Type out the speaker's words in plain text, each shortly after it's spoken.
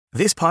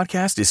This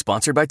podcast is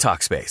sponsored by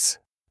Talkspace.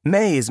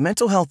 May is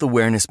Mental Health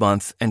Awareness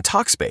Month, and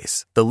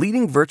Talkspace, the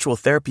leading virtual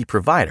therapy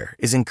provider,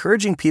 is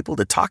encouraging people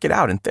to talk it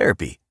out in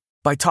therapy.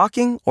 By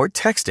talking or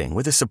texting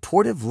with a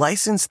supportive,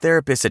 licensed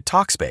therapist at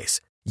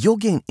Talkspace, you'll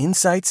gain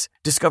insights,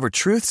 discover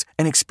truths,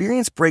 and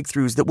experience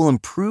breakthroughs that will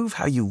improve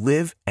how you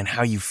live and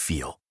how you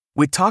feel.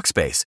 With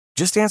Talkspace,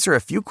 just answer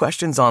a few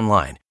questions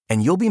online,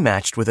 and you'll be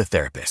matched with a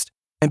therapist.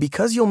 And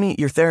because you'll meet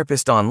your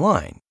therapist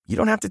online, you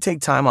don't have to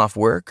take time off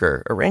work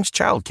or arrange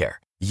childcare.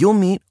 You'll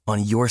meet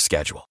on your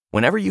schedule,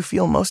 whenever you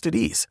feel most at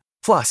ease.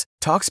 Plus,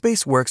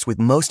 Talkspace works with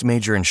most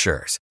major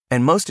insurers,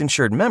 and most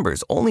insured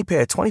members only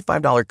pay a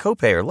 $25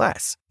 copay or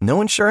less. No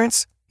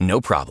insurance?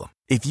 No problem.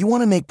 If you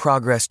want to make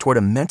progress toward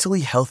a mentally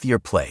healthier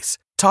place,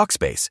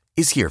 Talkspace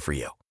is here for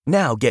you.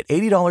 Now get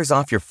 $80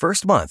 off your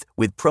first month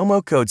with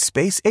promo code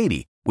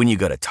SPACE80 when you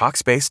go to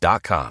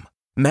Talkspace.com.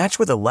 Match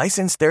with a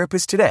licensed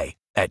therapist today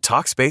at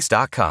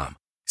Talkspace.com.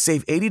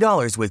 Save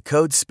 $80 with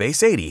code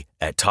SPACE80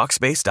 at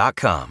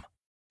Talkspace.com.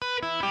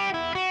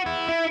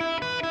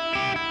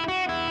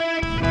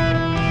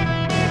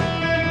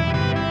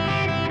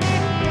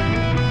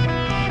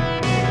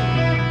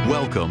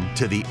 Welcome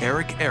to the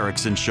Eric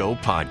Erickson Show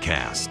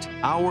podcast,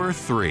 Hour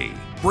 3.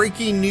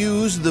 Breaking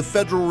news, the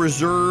Federal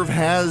Reserve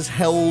has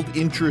held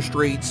interest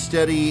rates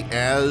steady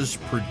as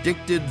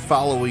predicted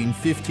following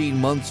 15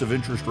 months of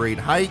interest rate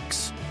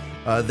hikes.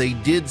 They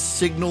did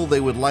signal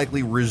they would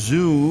likely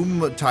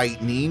resume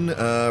tightening,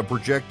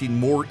 projecting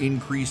more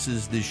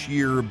increases this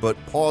year, but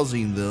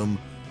pausing them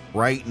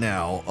right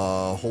now,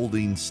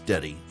 holding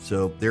steady.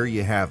 So there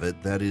you have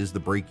it. That is the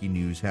breaking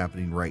news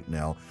happening right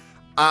now.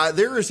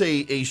 There is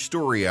a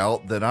story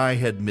out that I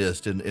had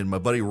missed, and my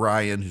buddy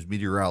Ryan, who's a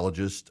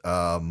meteorologist,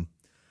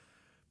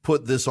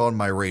 put this on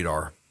my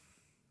radar.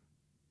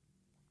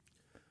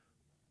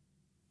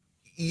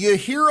 You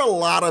hear a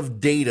lot of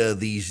data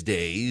these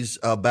days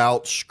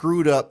about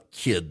screwed up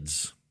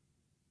kids,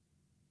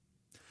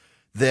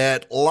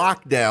 that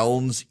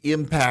lockdowns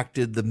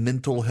impacted the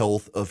mental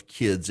health of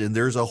kids, and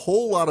there's a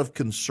whole lot of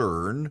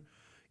concern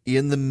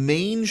in the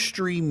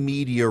mainstream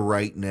media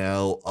right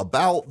now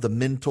about the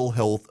mental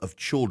health of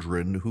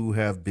children who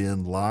have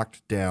been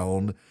locked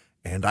down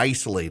and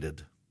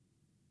isolated.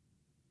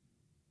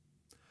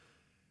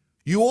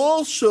 You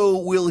also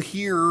will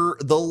hear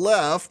the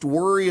left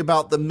worry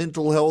about the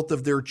mental health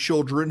of their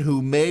children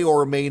who may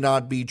or may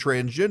not be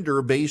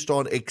transgender based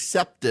on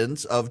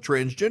acceptance of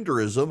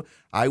transgenderism.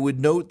 I would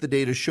note the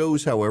data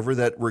shows, however,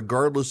 that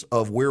regardless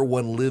of where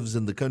one lives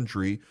in the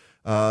country,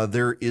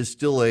 there is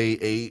still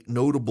a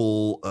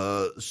notable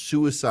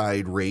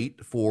suicide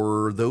rate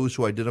for those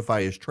who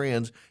identify as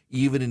trans,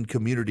 even in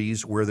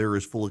communities where there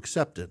is full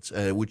acceptance,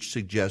 which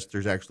suggests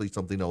there's actually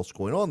something else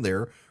going on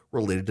there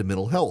related to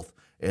mental health.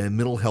 And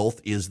mental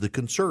health is the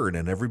concern,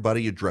 and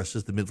everybody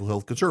addresses the mental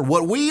health concern.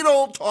 What we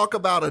don't talk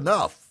about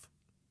enough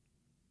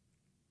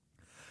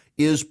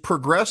is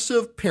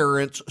progressive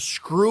parents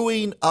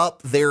screwing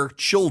up their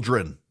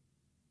children.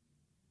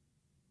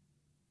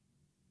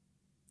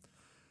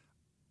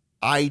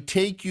 I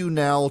take you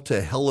now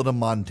to Helena,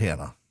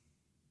 Montana,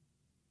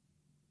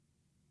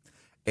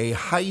 a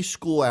high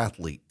school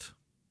athlete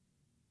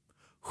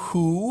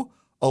who,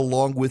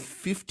 along with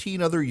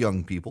 15 other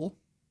young people,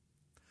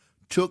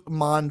 took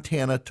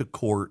Montana to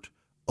court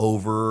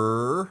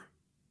over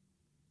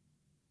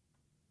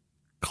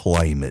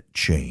climate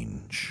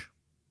change.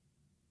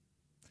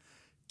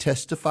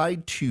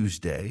 Testified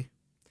Tuesday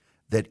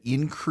that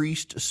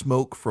increased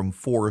smoke from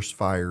forest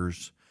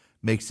fires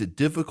makes it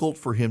difficult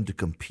for him to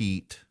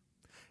compete,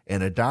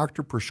 and a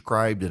doctor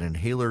prescribed an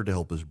inhaler to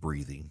help his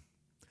breathing.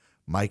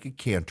 Micah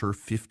Cantor,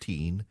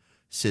 15,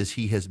 says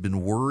he has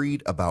been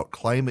worried about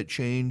climate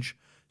change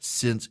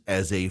since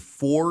as a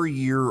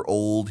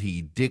 4-year-old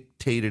he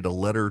dictated a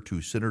letter to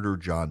Senator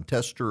John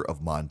Tester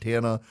of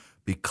Montana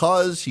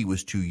because he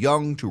was too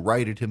young to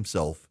write it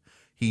himself.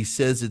 He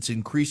says it's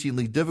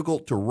increasingly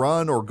difficult to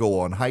run or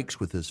go on hikes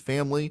with his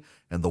family,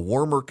 and the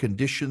warmer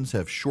conditions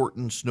have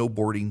shortened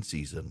snowboarding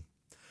season.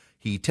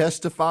 He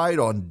testified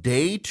on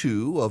day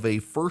 2 of a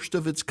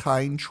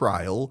first-of-its-kind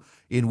trial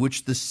in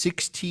which the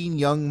 16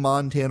 young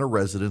Montana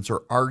residents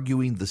are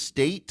arguing the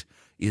state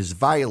is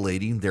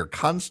violating their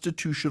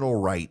constitutional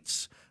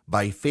rights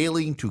by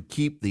failing to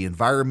keep the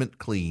environment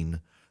clean.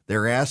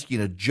 They're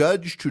asking a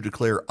judge to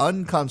declare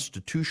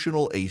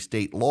unconstitutional a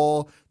state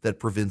law that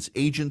prevents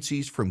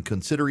agencies from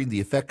considering the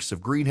effects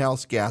of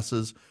greenhouse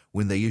gases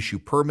when they issue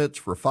permits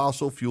for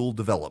fossil fuel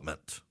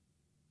development.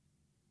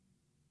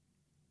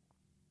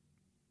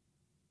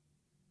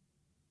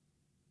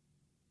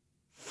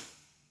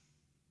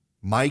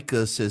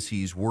 Micah says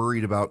he's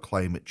worried about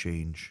climate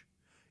change.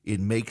 It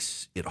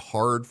makes it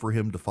hard for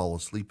him to fall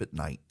asleep at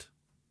night.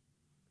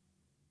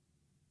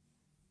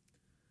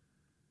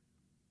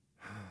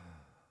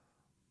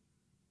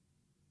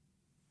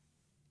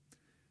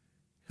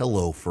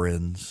 Hello,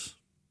 friends.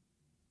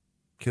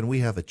 Can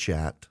we have a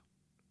chat?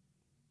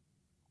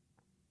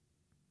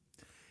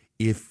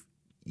 If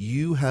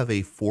you have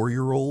a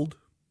 4-year-old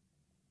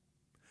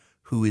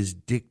who is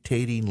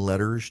dictating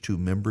letters to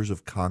members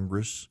of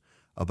Congress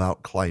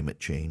about climate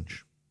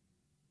change.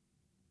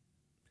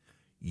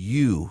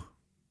 You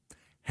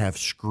have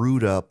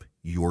screwed up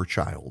your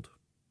child.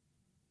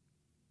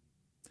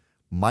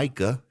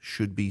 Micah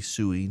should be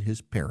suing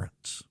his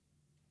parents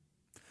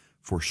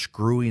for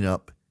screwing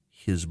up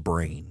his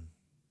brain.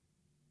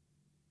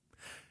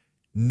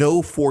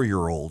 No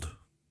 4-year-old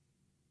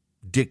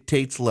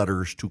dictates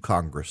letters to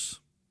Congress.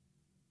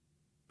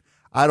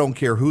 I don't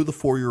care who the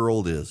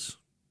 4-year-old is.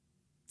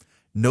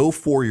 No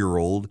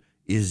 4-year-old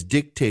is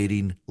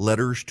dictating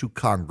letters to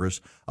Congress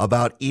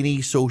about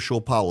any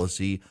social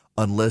policy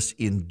unless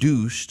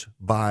induced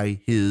by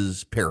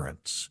his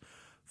parents.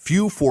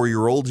 Few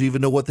 4-year-olds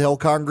even know what the hell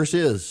Congress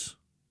is.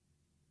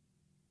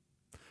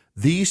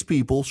 These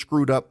people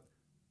screwed up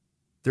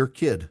their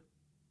kid.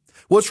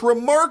 What's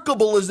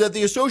remarkable is that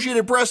the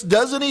Associated Press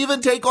doesn't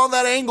even take on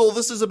that angle.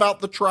 This is about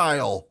the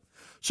trial.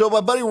 So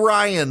my buddy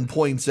Ryan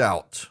points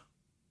out,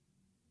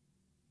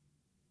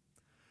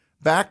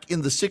 back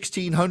in the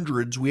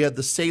 1600s, we had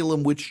the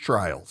Salem witch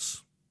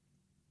trials.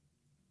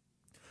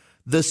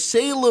 The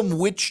Salem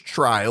witch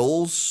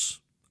trials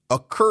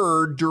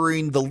occurred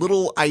during the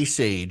Little Ice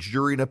Age,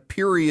 during a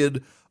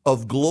period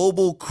of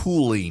global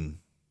cooling.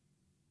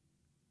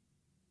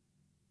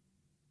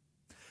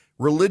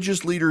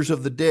 Religious leaders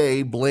of the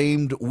day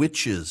blamed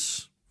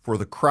witches for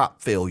the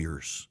crop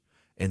failures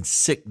and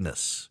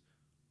sickness.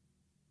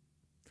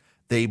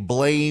 They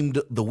blamed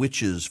the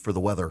witches for the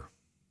weather.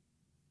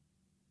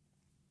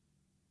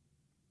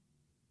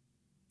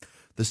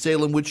 The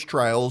Salem witch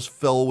trials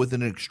fell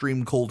within an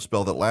extreme cold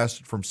spell that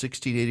lasted from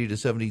 1680 to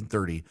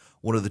 1730,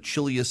 one of the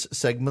chilliest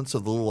segments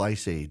of the Little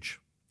Ice Age.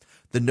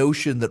 The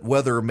notion that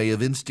weather may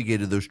have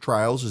instigated those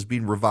trials is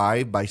being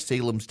revived by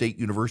Salem State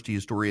University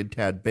historian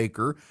Tad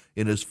Baker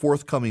in his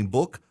forthcoming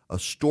book, A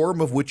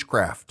Storm of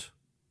Witchcraft.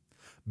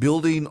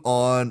 Building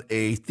on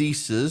a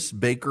thesis,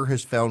 Baker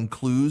has found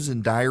clues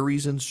in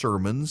diaries and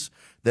sermons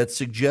that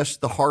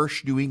suggest the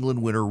harsh New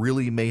England winter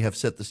really may have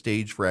set the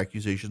stage for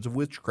accusations of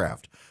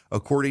witchcraft.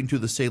 According to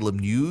the Salem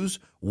News,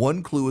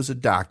 one clue is a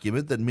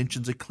document that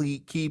mentions a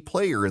key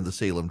player in the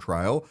Salem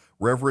trial,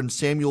 Reverend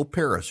Samuel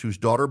Parris, whose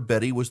daughter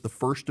Betty was the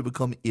first to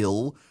become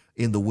ill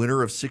in the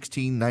winter of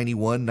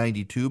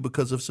 1691-92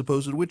 because of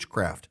supposed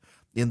witchcraft.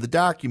 In the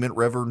document,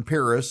 Reverend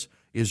Parris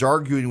is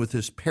arguing with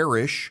his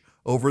parish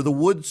over the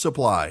wood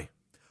supply.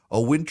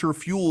 A winter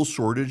fuel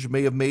shortage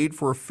may have made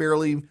for a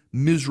fairly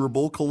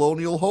miserable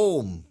colonial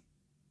home.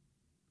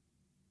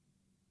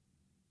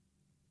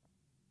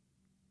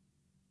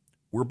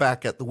 We're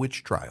back at the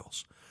witch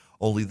trials,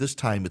 only this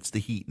time it's the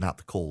heat, not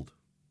the cold.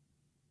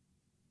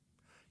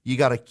 You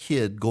got a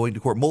kid going to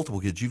court,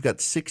 multiple kids. You've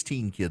got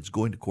 16 kids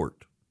going to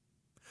court,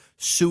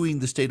 suing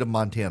the state of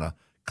Montana,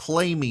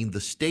 claiming the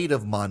state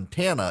of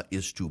Montana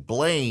is to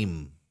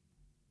blame,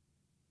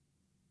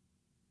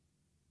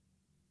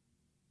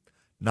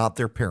 not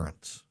their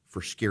parents,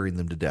 for scaring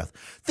them to death.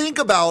 Think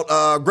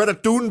about Greta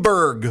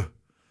Thunberg.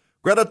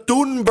 Greta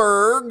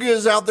Thunberg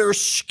is out there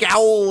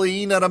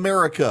scowling at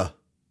America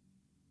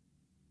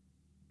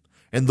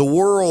and the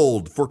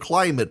world for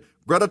climate.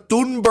 Greta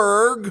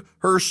Thunberg,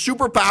 her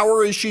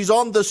superpower is she's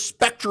on the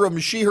spectrum.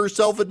 She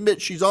herself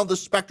admits she's on the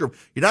spectrum.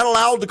 You're not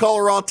allowed to call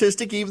her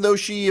autistic, even though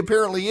she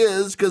apparently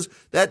is, because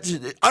that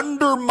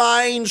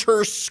undermines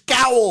her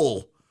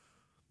scowl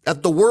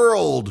at the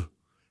world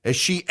as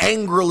she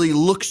angrily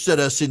looks at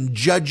us and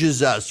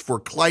judges us for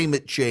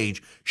climate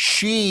change.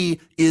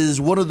 She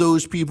is one of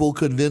those people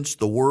convinced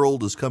the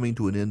world is coming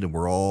to an end and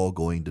we're all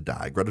going to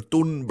die. Greta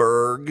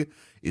Thunberg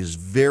is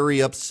very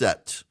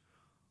upset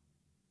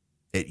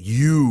at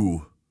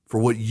you for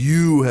what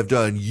you have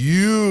done.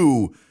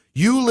 You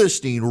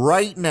listening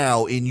right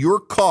now in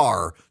your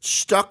car,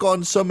 stuck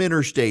on some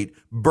interstate,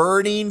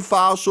 burning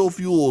fossil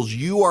fuels.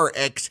 You are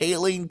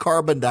exhaling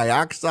carbon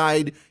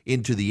dioxide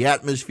into the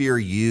atmosphere,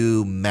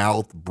 you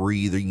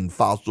mouth-breathing,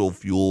 fossil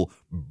fuel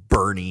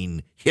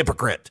burning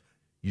hypocrite.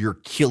 You're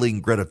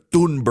killing Greta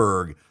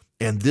Thunberg.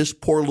 And this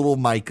poor little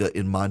Micah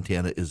in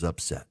Montana is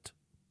upset.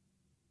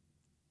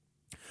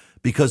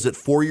 Because at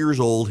 4 years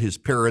old, his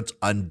parents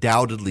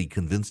undoubtedly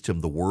convinced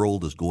him the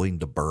world is going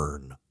to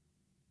burn.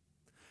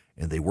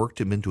 And they worked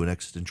him into an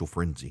existential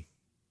frenzy.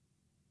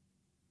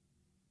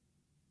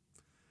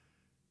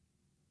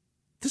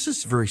 This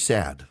is very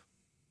sad.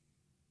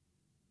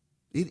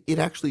 It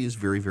actually is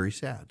very, very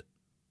sad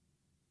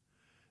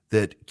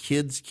that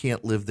kids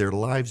can't live their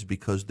lives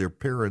because their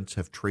parents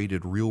have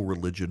traded real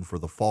religion for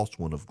the false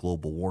one of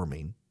global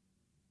warming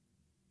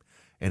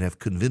and have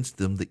convinced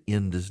them the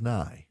end is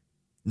nigh.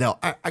 Now,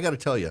 I got to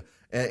tell you,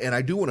 and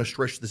I do want to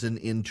stretch this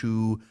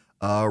into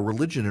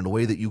religion in a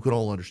way that you can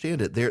all understand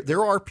it.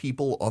 There are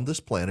people on this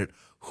planet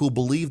who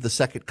believe the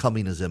second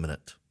coming is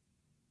imminent.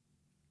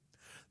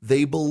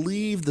 They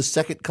believe the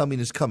second coming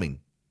is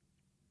coming.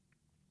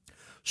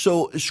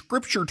 So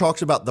Scripture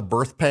talks about the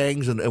birth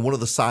pangs, and one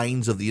of the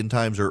signs of the end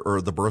times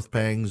are the birth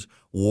pangs,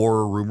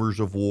 war, rumors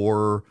of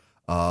war.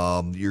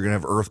 You're going to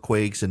have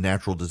earthquakes and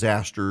natural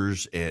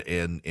disasters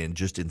and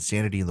just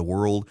insanity in the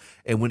world.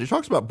 And when it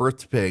talks about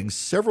birth pangs,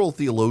 several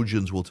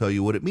theologians will tell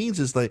you what it means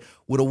is like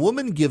when a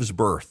woman gives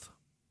birth,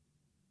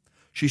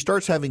 She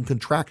starts having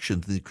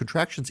contractions. The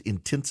contractions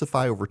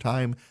intensify over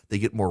time. They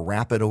get more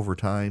rapid over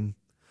time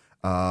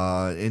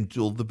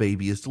until the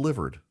baby is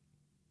delivered.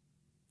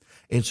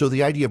 And so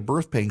the idea of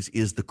birth pangs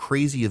is the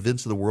crazy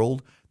events of the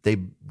world, they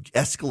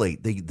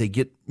escalate. They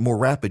get more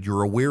rapid.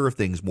 You're aware of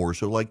things more.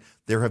 So like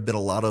there have been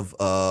a lot of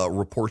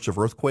reports of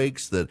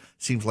earthquakes that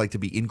seems like to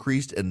be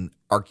increased. And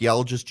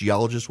archaeologists,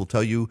 geologists will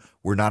tell you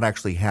we're not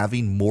actually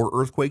having more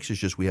earthquakes.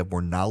 It's just we have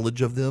more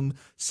knowledge of them.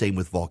 Same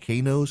with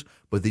volcanoes.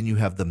 But then you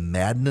have the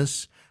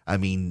madness. I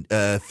mean,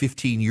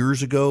 15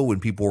 years ago when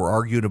people were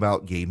arguing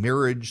about gay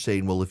marriage,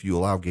 saying, well, if you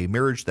allow gay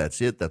marriage,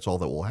 that's it. That's all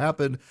that will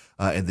happen.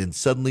 And then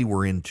suddenly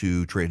we're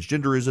into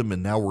transgenderism,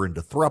 and now we're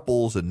into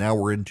thruples, and now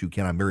we're into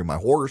can I marry my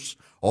horse?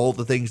 All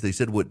the things they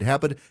said wouldn't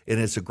happen. And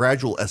it's a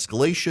gradual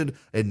escalation.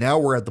 And now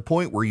we're at the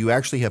point where you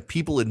actually have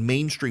people in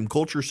mainstream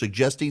culture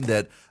suggesting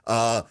that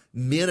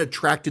men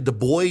attracted to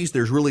boys,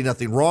 there's really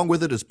nothing wrong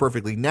with it. It's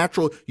perfectly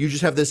natural. You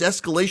just have this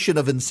escalation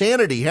of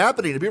insanity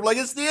happening. And people are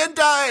like, it's the end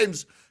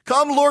times.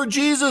 Come, Lord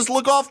Jesus,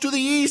 look off to the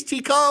east.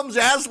 He comes.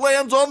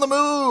 Aslan's on the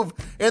move.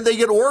 And they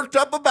get worked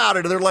up about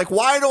it. And they're like,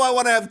 why do I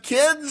want to have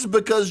kids?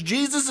 Because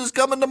Jesus is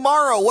coming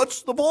tomorrow.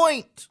 What's the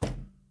point?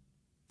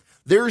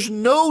 There's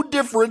no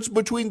difference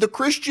between the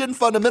Christian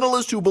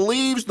fundamentalist who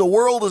believes the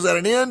world is at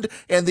an end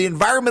and the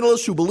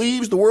environmentalist who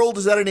believes the world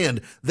is at an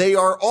end. They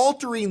are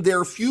altering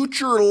their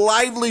future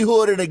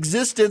livelihood and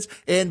existence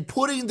and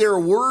putting their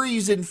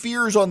worries and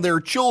fears on their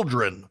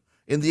children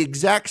in the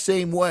exact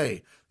same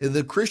way. And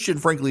the Christian,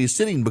 frankly, is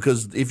sinning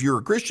because if you're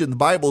a Christian, the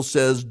Bible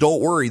says, don't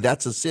worry,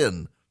 that's a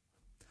sin.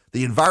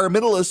 The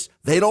environmentalists,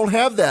 they don't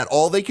have that.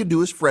 All they can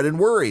do is fret and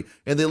worry.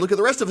 And they look at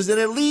the rest of us, and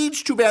it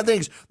leads to bad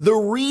things. The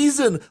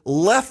reason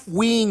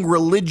left-wing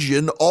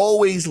religion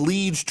always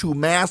leads to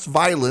mass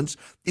violence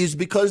is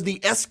because the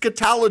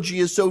eschatology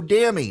is so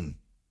damning.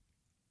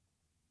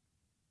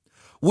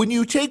 When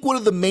you take one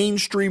of the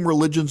mainstream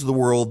religions of the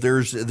world,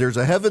 there's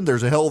a heaven,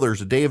 there's a hell,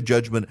 there's a day of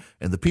judgment,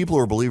 and the people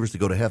who are believers to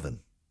go to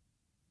heaven.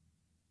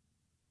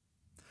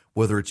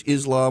 Whether it's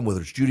Islam,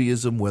 whether it's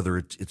Judaism, whether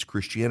it's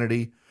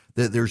Christianity,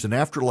 that there's an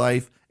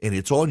afterlife and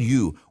it's on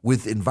you.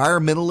 With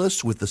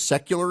environmentalists, with the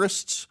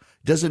secularists,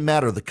 doesn't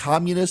matter, the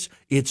communists,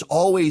 it's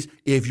always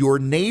if your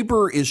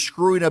neighbor is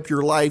screwing up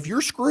your life,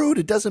 you're screwed.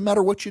 It doesn't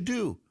matter what you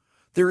do.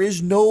 There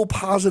is no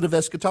positive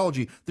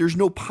eschatology. There's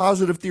no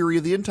positive theory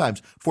of the end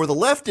times. For the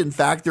left, in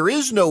fact, there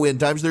is no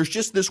end times. There's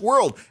just this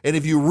world. And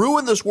if you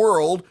ruin this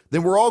world,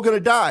 then we're all going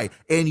to die.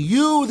 And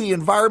you, the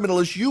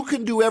environmentalist, you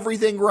can do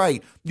everything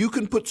right. You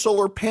can put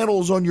solar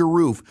panels on your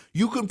roof.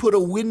 You can put a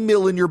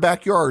windmill in your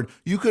backyard.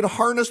 You can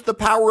harness the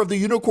power of the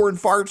unicorn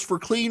farts for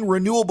clean,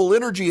 renewable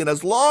energy. And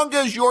as long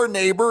as your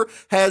neighbor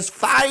has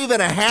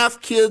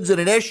 5.5 kids in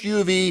an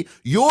SUV,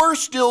 you're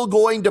still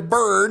going to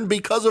burn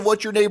because of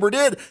what your neighbor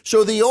did.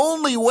 So the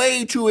only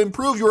way to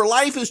improve your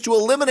life is to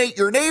eliminate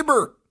your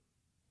neighbor.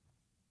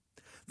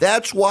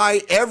 That's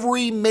why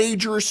every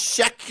major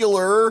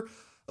secular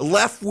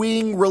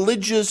left-wing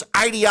religious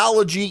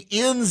ideology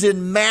ends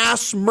in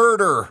mass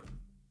murder.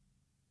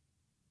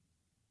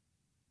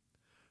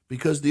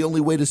 Because the only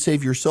way to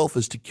save yourself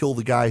is to kill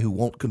the guy who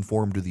won't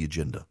conform to the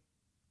agenda.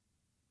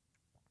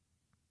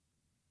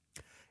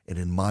 And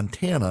in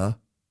Montana,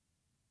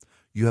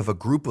 you have a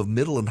group of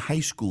middle and high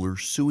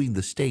schoolers suing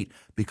the state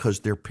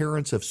because their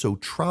parents have so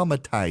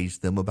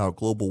traumatized them about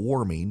global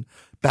warming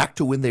back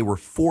to when they were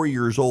 4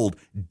 years old,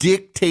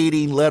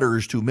 dictating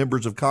letters to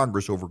members of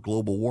Congress over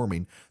global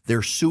warming.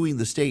 They're suing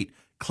the state,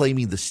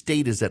 claiming the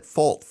state is at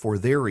fault for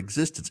their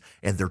existence.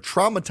 And they're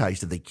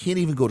traumatized and they can't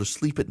even go to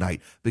sleep at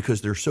night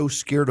because they're so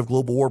scared of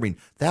global warming.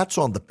 That's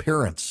on the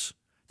parents.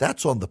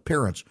 That's on the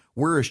parents.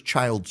 Where is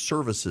child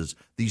services?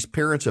 These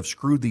parents have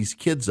screwed these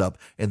kids up,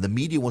 and the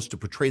media wants to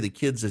portray the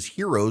kids as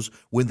heroes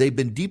when they've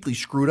been deeply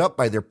screwed up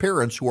by their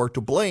parents who are to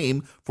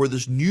blame for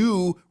this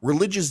new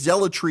religious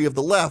zealotry of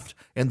the left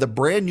and the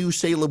brand new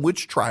Salem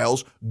witch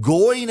trials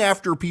going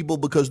after people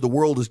because the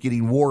world is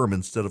getting warm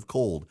instead of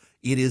cold.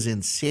 It is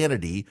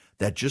insanity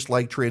that just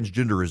like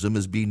transgenderism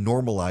is being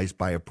normalized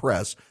by a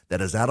press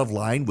that is out of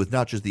line with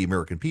not just the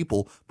American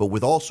people, but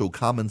with also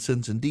common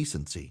sense and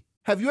decency.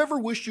 Have you ever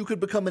wished you could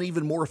become an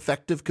even more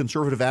effective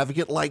conservative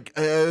advocate? Like,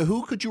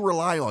 who could you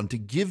rely on to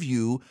give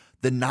you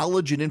the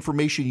knowledge and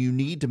information you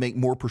need to make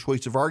more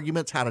persuasive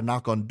arguments, how to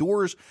knock on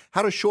doors,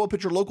 how to show up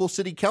at your local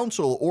city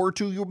council or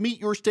to meet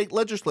your state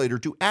legislator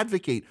to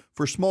advocate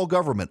for small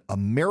government?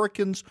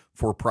 Americans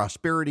for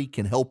Prosperity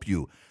can help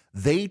you.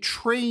 They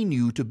train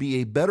you to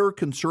be a better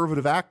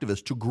conservative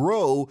activist, to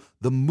grow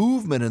the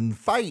movement and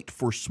fight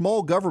for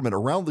small government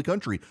around the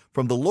country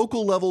from the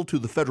local level to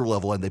the federal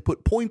level. And they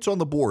put points on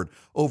the board.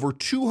 Over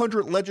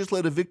 200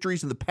 legislative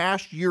victories in the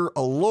past year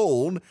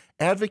alone,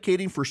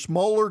 advocating for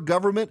smaller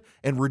government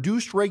and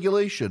reduced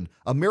regulation.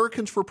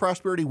 Americans for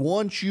Prosperity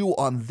wants you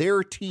on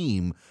their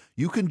team.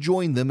 You can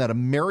join them at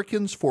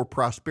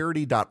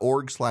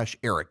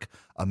americansforprosperity.org/Eric.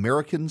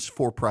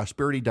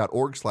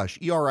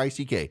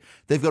 americansforprosperity.org/ERICK.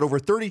 They've got over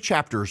 30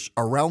 chapters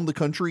around the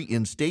country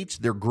in states.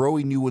 They're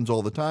growing new ones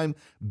all the time.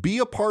 Be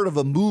a part of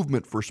a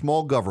movement for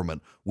small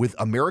government with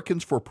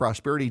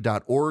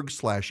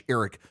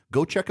americansforprosperity.org/Eric.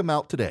 Go check them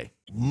out today.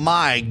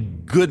 My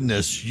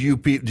goodness, you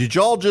people. Did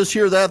y'all just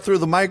hear that through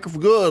the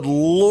microphone? Good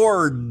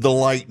Lord, the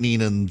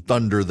lightning and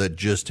thunder that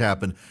just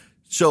happened.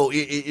 So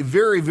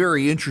very,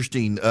 very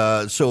interesting.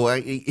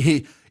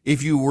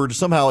 If you were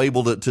somehow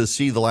able to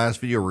see the last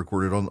video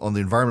recorded on the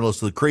environmentalist,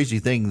 the crazy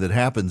thing that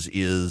happens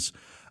is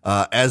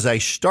as I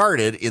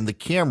started in the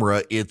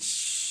camera,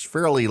 it's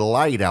fairly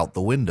light out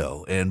the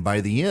window. And by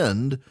the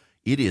end,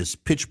 it is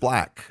pitch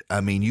black. I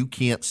mean, you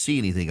can't see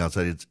anything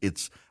outside.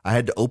 I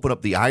had to open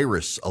up the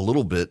iris a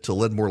little bit to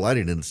let more light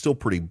in, and it's still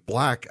pretty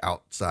black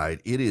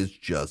outside. It is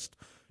just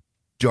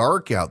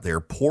dark out there,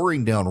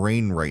 pouring down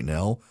rain right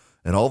now.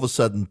 And all of a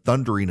sudden,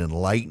 thundering and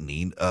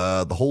lightning.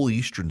 The whole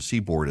eastern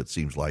seaboard, it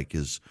seems like,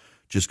 is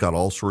just got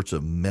all sorts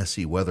of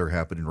messy weather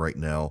happening right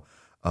now.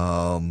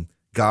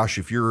 Gosh,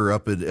 if you're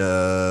up at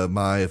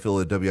my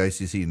affiliate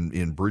WICC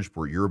in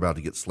Bridgeport, you're about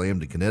to get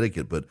slammed in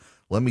Connecticut. But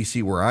let me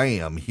see where I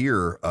am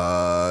here.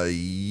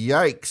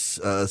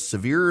 Yikes.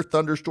 Severe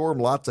thunderstorm,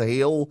 lots of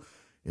hail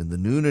in the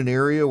Noonan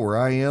area where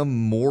I am.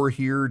 More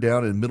here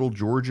down in middle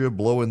Georgia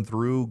blowing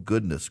through.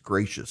 Goodness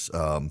gracious.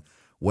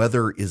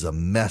 Weather is a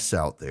mess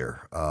out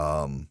there.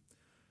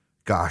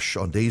 Gosh,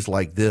 on days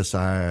like this,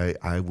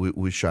 I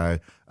wish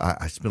I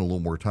spent a little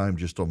more time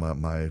just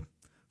on my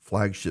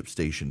flagship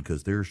station,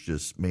 because there's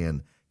just,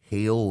 man,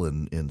 hail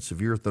and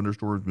severe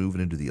thunderstorms moving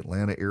into the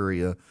Atlanta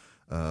area.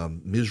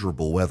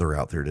 Miserable weather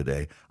out there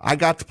today. I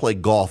got to play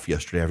golf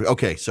yesterday.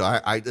 Okay, so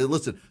I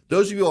listen,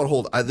 those of you on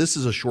hold, this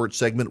is a short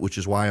segment, which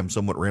is why I'm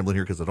somewhat rambling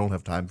here, because I don't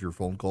have time for your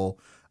phone call.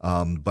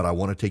 But I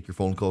want to take your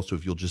phone call, so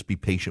if you'll just be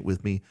patient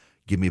with me,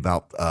 give me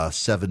about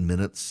 7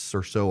 minutes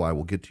or so, I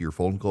will get to your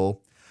phone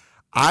call.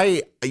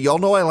 Y'all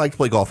know I like to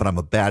play golf, and I'm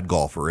a bad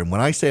golfer. And when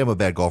I say I'm a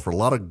bad golfer, a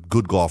lot of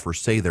good golfers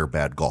say they're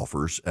bad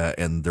golfers,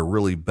 and they're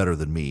really better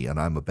than me, and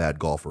I'm a bad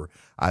golfer.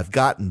 I've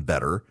gotten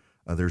better.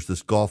 There's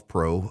this golf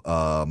pro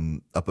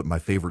up at my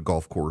favorite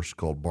golf course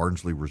called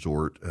Barnsley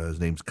Resort.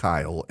 His name's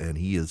Kyle, and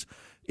he has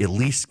at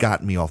least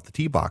gotten me off the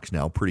tee box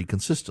now pretty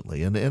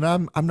consistently. And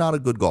I'm not a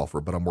good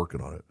golfer, but I'm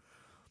working on it.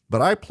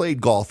 But I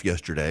played golf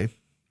yesterday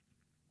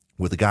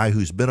with a guy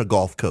who's been a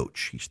golf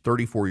coach. He's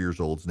 34 years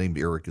old. His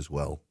name's Eric as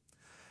well.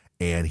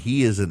 And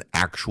he is an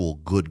actual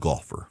good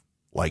golfer.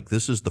 Like,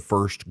 this is the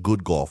first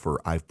good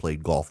golfer I've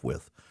played golf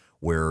with,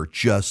 where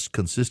just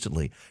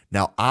consistently.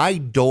 Now, I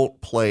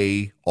don't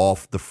play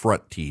off the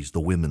front tees, the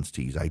women's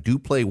tees. I do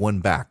play one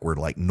back where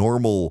like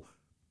normal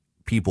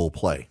people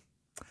play.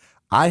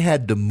 I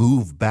had to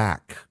move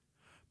back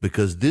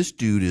because this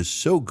dude is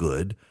so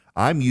good.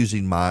 I'm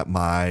using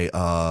my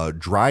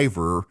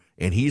driver,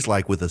 and he's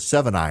like with a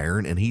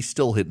 7-iron, and he's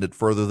still hitting it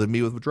further than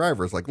me with a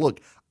driver. It's like,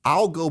 look,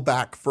 I'll go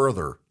back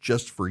further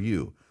just for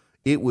you.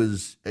 I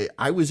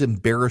was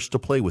embarrassed to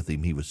play with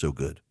him. He was so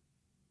good.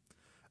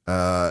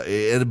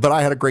 But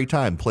I had a great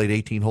time. Played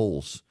 18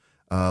 holes.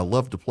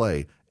 Loved to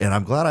play. And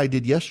I'm glad I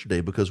did yesterday,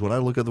 because when I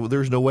look at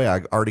there's no way. I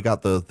already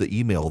got the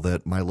email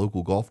that my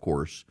local golf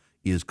course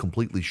is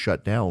completely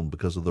shut down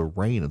because of the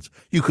rain.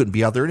 You couldn't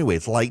be out there anyway.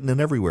 It's lightning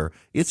everywhere.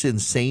 It's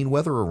insane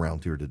weather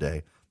around here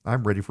today.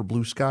 I'm ready for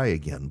blue sky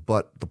again,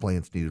 but the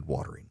plants needed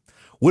watering.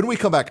 When we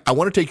come back, I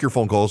want to take your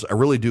phone calls. I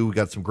really do. We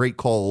got some great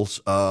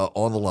calls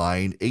on the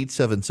line,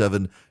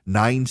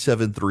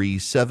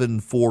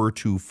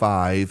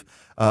 877-973-7425.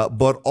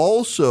 But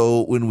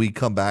also, when we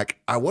come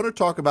back, I want to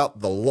talk about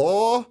the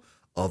law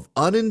of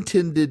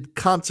unintended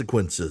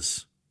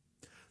consequences.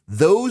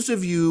 Those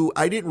of you,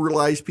 I didn't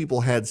realize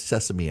people had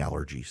sesame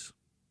allergies,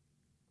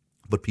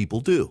 but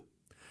people do.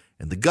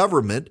 And the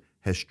government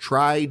has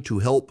tried to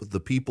help the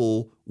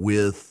people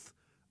with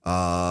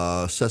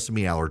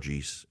sesame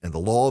allergies, and the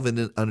law of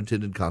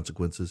unintended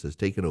consequences has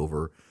taken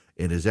over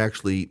and is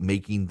actually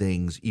making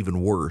things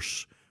even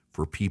worse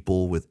for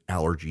people with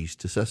allergies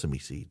to sesame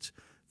seeds.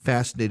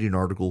 Fascinating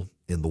article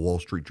in the Wall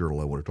Street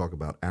Journal I want to talk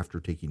about after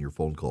taking your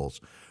phone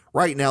calls.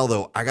 Right now,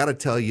 though, I got to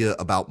tell you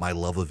about my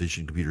love of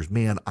Vision computers.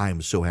 Man, I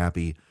am so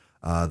happy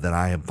that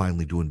I am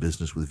finally doing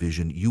business with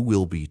Vision. You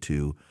will be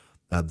too.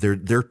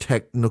 Their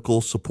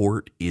technical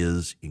support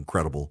is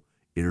incredible.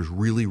 It is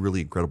really,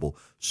 really incredible.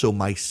 So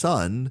my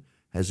son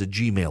has a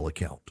Gmail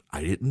account.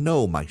 I didn't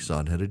know my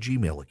son had a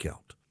Gmail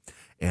account.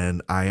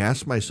 And I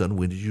asked my son,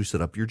 when did you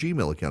set up your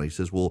Gmail account? He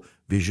says, well,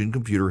 Vision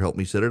Computer helped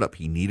me set it up.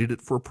 He needed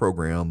it for a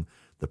program.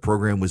 The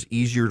program was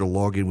easier to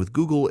log in with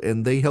Google,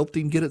 and they helped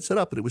him get it set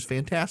up, and it was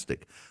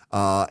fantastic.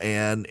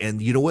 And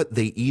you know what?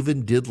 They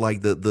even did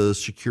like the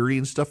security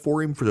and stuff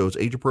for him for those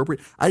age appropriate.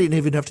 I didn't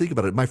even have to think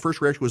about it. My first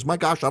reaction was, my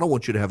gosh, I don't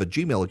want you to have a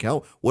Gmail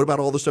account. What about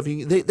all the stuff?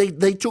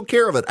 They took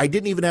care of it. I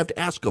didn't even have to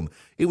ask them.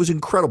 It was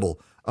incredible.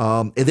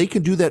 And they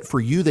can do that for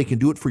you. They can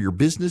do it for your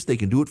business. They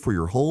can do it for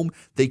your home.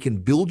 They can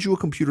build you a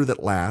computer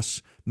that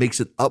lasts, makes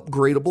it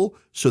upgradable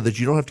so that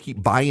you don't have to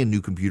keep buying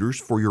new computers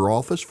for your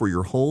office, for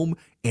your home,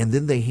 and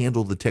then they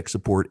handle the tech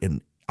support.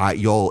 And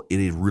y'all, it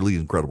is really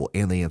incredible,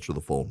 and they answer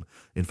the phone.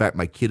 In fact,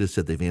 my kid has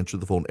said they've answered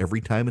the phone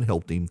every time and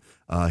helped him.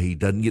 He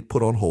doesn't get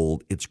put on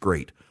hold. It's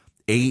great.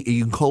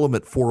 You can call them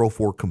at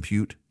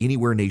 404-COMPUTE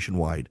anywhere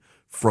nationwide,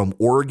 from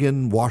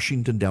Oregon,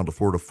 Washington, down to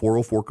Florida,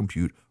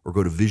 404-COMPUTE, or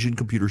go to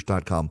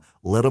visioncomputers.com.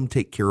 Let them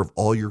take care of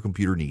all your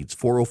computer needs.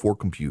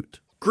 404-COMPUTE.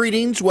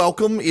 Greetings.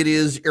 Welcome. It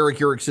is Eric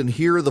Erickson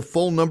here. The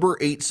phone number,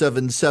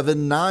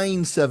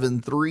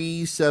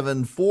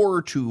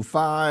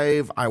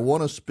 877-973-7425. I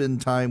want to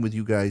spend time with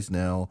you guys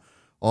now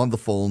on the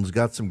phones.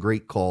 Got some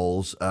great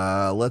calls.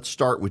 Let's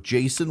start with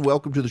Jason.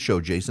 Welcome to the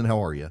show, Jason.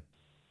 How are you?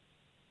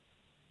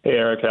 Hey,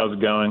 Eric. How's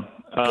it going?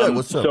 Good.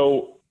 What's up?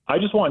 So I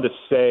just wanted to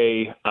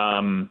say,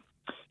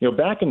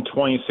 back in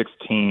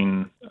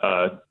 2016,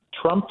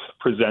 Trump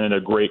presented a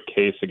great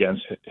case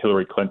against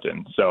Hillary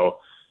Clinton. So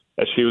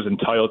that she was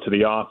entitled to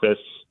the office,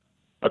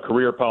 a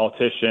career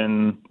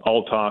politician,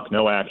 all talk,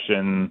 no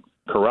action,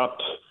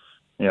 corrupt.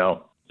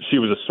 She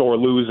was a sore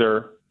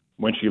loser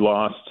when she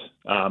lost,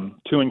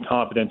 too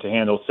incompetent to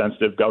handle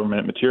sensitive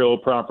government material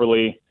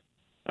properly,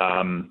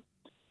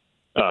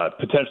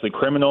 potentially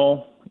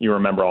criminal. You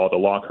remember all the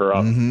lock her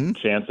up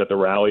chants at the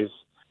rallies.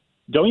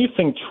 Don't you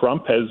think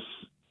Trump has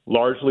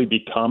largely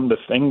become the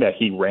thing that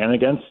he ran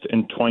against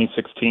in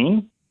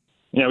 2016?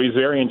 He's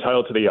very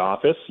entitled to the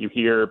office. You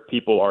hear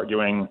people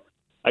arguing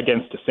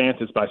against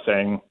DeSantis by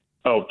saying,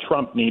 oh,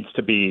 Trump needs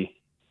to be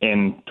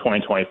in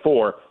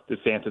 2024.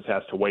 DeSantis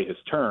has to wait his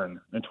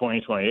turn in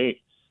 2028.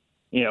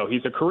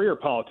 He's a career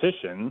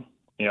politician.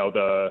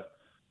 The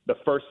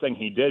first thing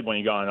he did when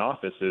he got in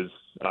office is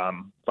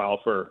file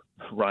for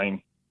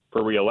running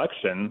for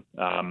re-election.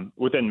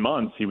 Within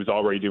months, he was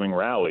already doing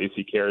rallies.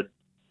 He cared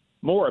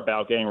more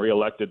about getting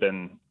reelected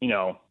than,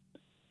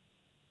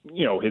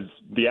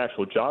 the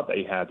actual job that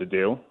he had to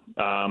do.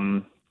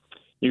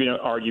 You can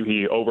argue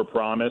he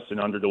overpromised and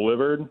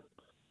underdelivered.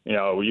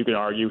 You can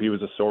argue he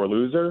was a sore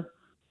loser.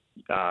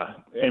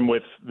 And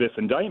with this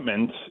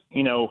indictment,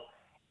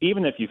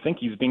 even if you think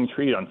he's being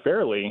treated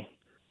unfairly,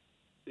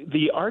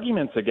 the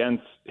arguments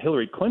against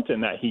Hillary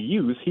Clinton that he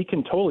used, he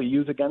can totally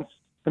use against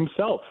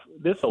himself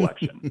this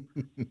election.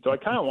 So I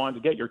kind of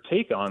wanted to get your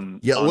take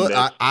on this.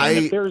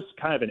 If there's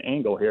kind of an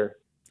angle here.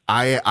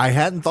 I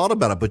hadn't thought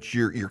about it, but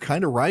you're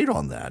kind of right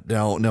on that.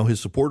 Now his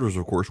supporters,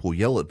 of course, will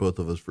yell at both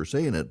of us for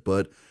saying it,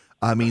 but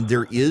I mean,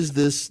 there is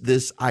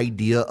this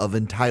idea of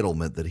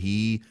entitlement that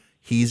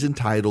he's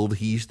entitled,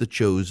 he's the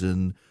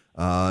chosen.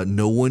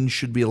 No one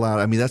should be allowed.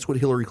 I mean, that's what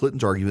Hillary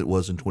Clinton's argument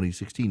was in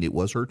 2016. It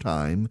was her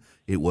time.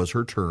 It was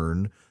her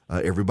turn.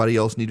 Everybody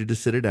else needed to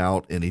sit it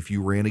out, and if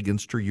you ran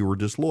against her, you were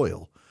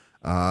disloyal.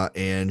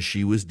 And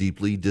she was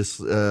deeply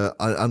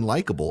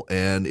unlikable.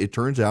 And it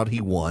turns out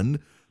he won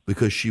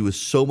because she was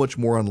so much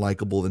more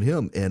unlikable than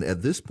him. And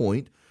at this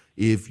point,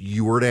 if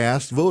you were to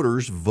ask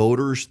voters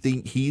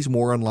think he's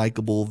more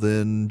unlikable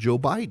than Joe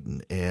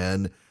Biden.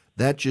 And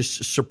that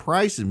just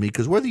surprises me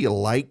because whether you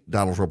like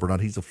Donald Trump or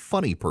not, he's a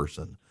funny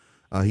person.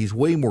 He's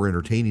way more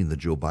entertaining than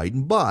Joe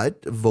Biden,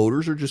 but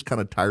voters are just kind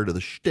of tired of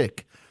the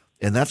shtick.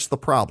 And that's the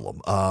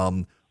problem.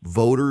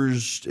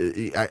 Voters,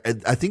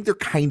 I think they're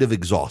kind of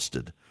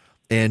exhausted.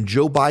 And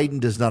Joe Biden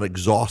does not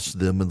exhaust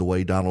them in the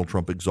way Donald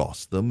Trump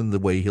exhausts them and the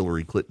way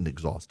Hillary Clinton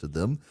exhausted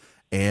them.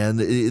 And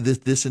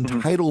this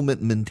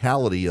entitlement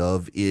mentality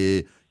of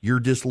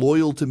you're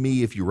disloyal to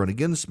me if you run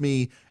against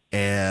me,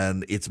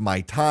 and it's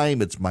my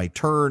time, it's my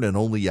turn, and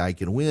only I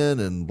can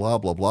win, and blah,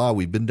 blah, blah.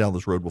 We've been down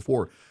this road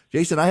before.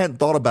 Jason, I hadn't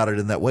thought about it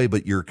in that way,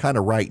 but you're kind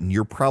of right, and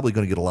you're probably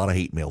going to get a lot of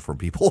hate mail from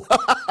people.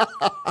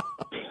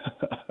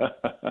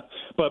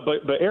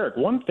 But Eric,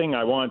 one thing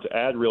I wanted to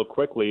add real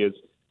quickly is,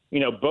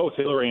 both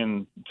Hillary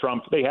and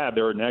Trump, they had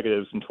their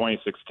negatives in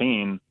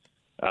 2016,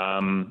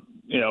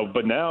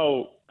 but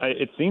now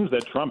it seems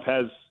that Trump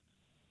has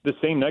the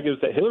same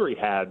negatives that Hillary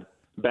had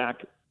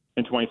back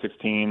in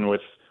 2016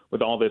 with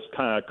all this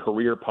kind of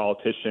career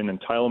politician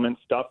entitlement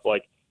stuff.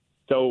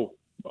 So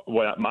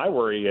what my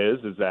worry is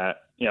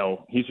that,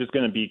 he's just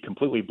going to be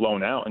completely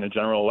blown out in a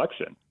general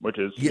election, which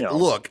is,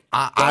 look,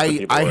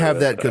 I have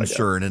that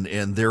concern.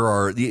 And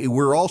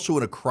we're also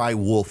in a cry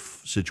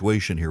wolf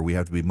situation here. We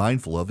have to be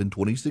mindful of. In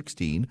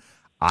 2016,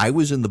 I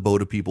was in the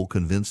boat of people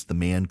convinced the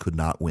man could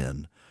not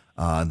win,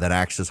 that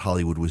Access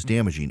Hollywood was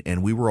damaging,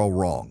 and we were all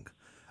wrong.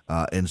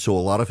 And so a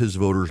lot of his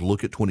voters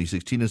look at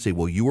 2016 and say,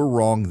 well, you were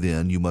wrong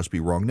then, you must be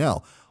wrong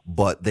now.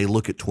 But they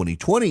look at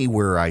 2020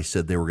 where I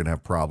said they were going to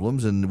have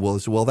problems, and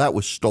well, that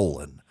was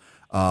stolen.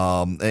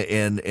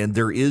 And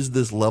there is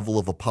this level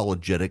of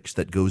apologetics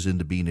that goes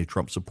into being a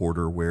Trump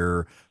supporter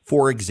where,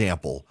 for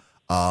example,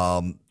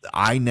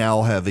 I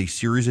now have a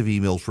series of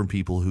emails from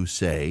people who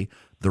say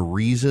the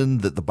reason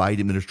that the Biden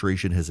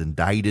administration has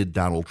indicted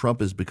Donald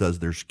Trump is because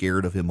they're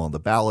scared of him on the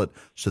ballot,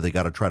 so they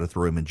got to try to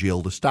throw him in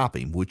jail to stop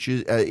him, which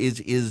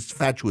is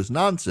fatuous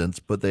nonsense,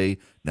 but they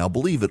now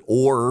believe it.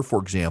 Or, for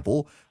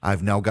example,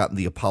 I've now gotten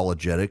the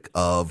apologetic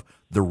of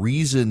The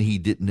reason he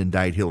didn't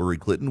indict Hillary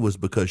Clinton was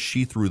because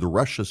she threw the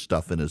Russia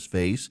stuff in his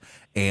face,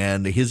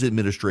 and his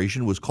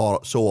administration was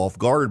caught so off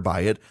guard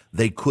by it,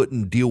 they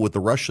couldn't deal with the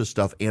Russia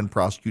stuff and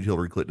prosecute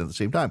Hillary Clinton at the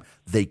same time.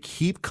 They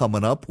keep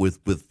coming up with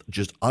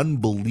just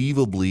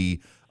unbelievably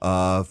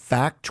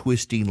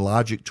fact-twisting,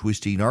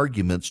 logic-twisting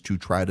arguments to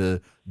try to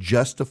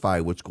justify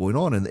what's going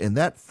on. And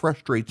that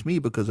frustrates me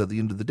because at the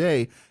end of the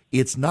day,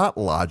 it's not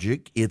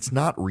logic, it's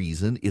not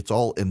reason, it's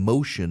all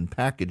emotion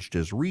packaged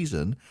as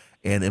reason.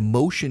 And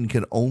emotion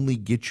can only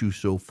get you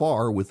so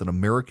far with an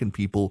American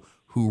people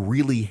who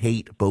really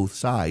hate both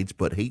sides,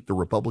 but hate the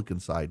Republican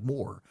side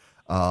more.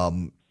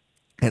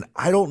 And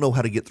I don't know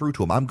how to get through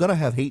to them. I'm going to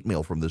have hate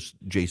mail from this,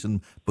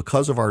 Jason,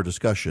 because of our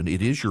discussion.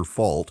 It is your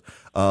fault,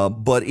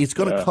 but it's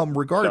going to come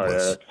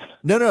regardless. Sorry,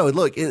 No.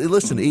 Look,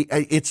 listen.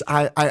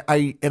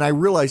 I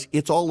realize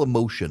it's all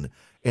emotion,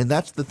 and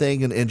that's the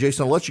thing. And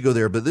Jason, I'll let you go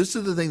there. But this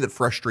is the thing that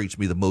frustrates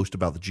me the most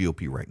about the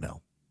GOP right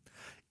now,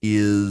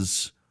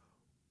 is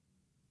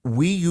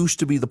we used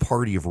to be the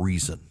party of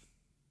reason,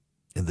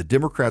 and the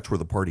Democrats were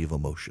the party of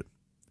emotion,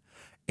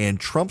 and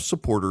Trump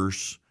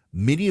supporters,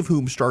 many of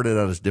whom started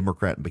out as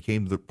Democrat and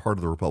became the part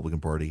of the Republican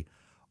Party,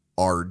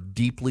 are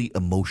deeply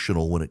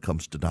emotional when it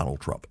comes to Donald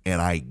Trump.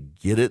 And I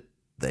get it.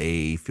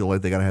 They feel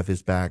like they got to have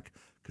his back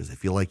because they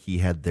feel like he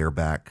had their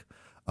back.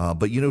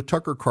 But,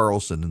 Tucker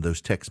Carlson and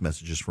those text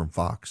messages from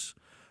Fox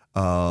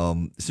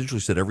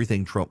essentially said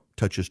everything Trump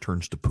touches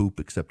turns to poop,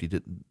 except he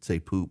didn't say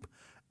poop.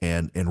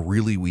 And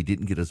really, we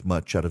didn't get as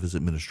much out of his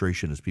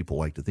administration as people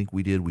like to think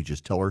we did. We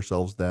just tell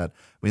ourselves that.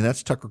 I mean,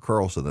 that's Tucker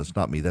Carlson. That's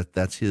not me.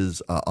 That's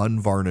his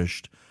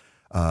unvarnished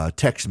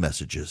text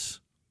messages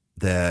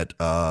that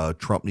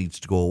Trump needs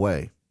to go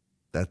away.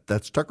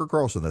 That's Tucker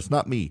Carlson. That's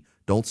not me.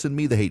 Don't send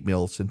me the hate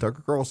mail. Send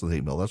Tucker Carlson the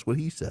hate mail. That's what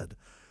he said.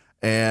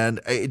 And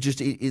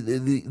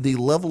the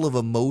level of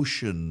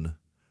emotion,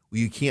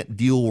 you can't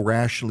deal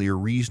rationally or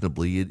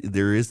reasonably.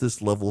 There is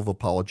this level of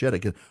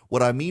apologetic. And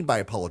what I mean by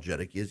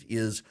apologetic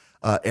is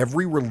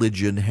every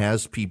religion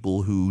has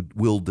people who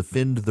will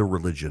defend the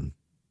religion.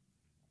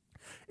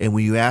 And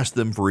when you ask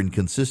them for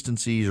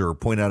inconsistencies or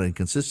point out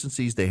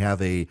inconsistencies, they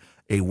have a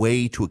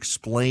way to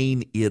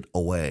explain it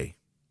away.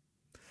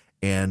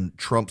 And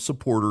Trump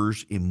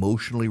supporters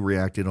emotionally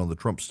reacted on the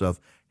Trump stuff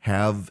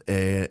have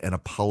an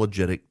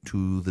apologetic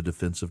to the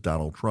defense of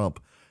Donald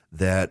Trump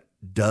that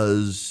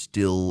does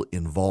still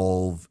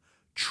involve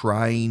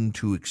trying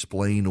to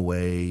explain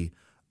away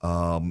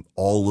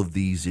all of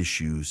these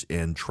issues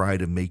and try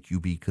to make you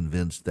be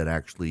convinced that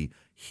actually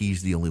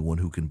he's the only one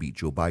who can beat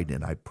Joe Biden.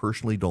 And I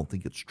personally don't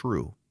think it's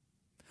true.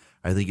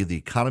 I think if the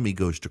economy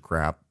goes to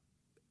crap,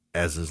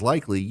 as is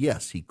likely,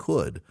 yes, he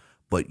could.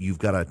 But you've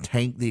got to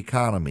tank the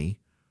economy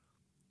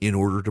in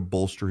order to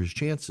bolster his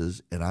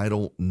chances. And I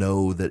don't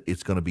know that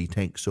it's going to be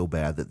tanked so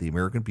bad that the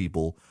American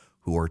people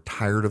who are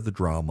tired of the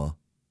drama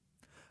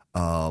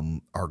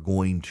are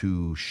going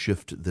to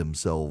shift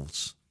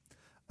themselves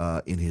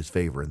in his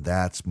favor. And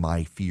that's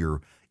my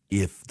fear.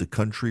 If the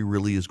country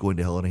really is going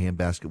to hell in a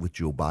handbasket with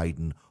Joe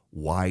Biden,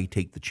 why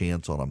take the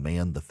chance on a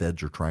man the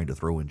feds are trying to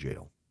throw in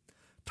jail?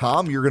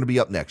 Tom, you're going to be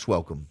up next.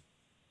 Welcome.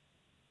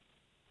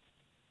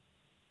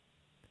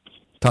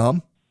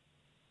 Tom?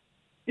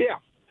 Yeah.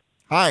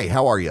 Hi,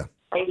 how are you?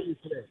 How are you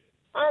today?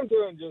 I'm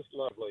doing just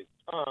lovely.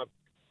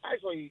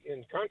 Actually,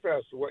 in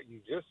contrast to what you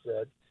just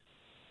said,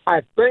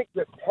 I think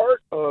that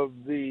part of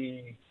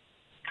the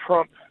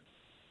Trump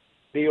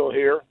deal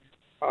here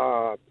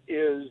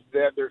is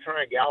that they're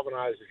trying to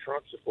galvanize the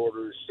Trump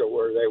supporters so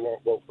where they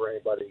won't vote for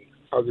anybody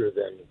other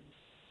than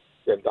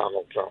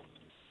Donald Trump.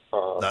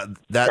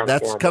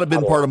 That's kind of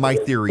been part of my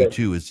theory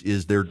too.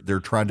 Is they're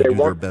trying to do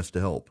their best to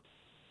help.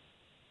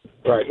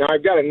 Right. Now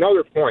I've got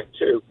another point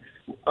too.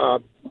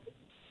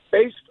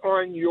 Based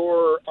on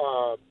your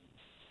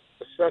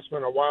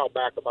assessment a while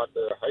back about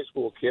the high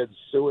school kids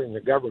suing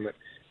the government,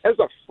 as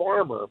a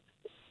farmer,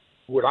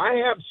 would I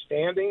have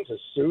standing to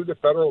sue the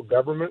federal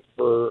government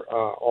for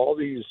all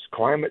these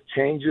climate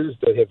changes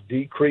that have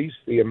decreased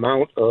the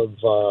amount of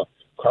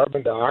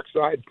carbon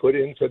dioxide put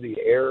into the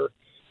air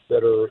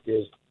that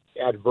is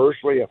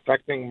adversely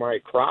affecting my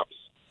crops?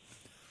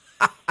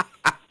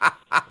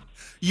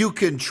 You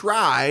can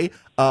try.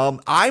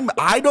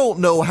 I don't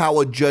know how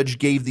a judge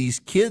gave these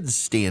kids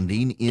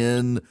standing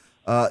in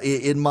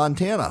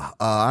Montana.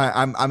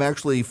 I'm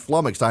actually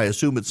flummoxed. I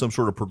assume it's some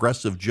sort of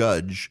progressive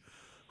judge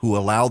who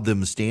allowed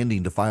them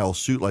standing to file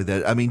suit like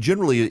that. I mean,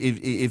 generally,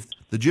 if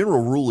the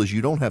general rule is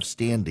you don't have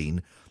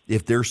standing,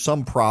 if there's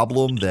some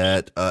problem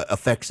that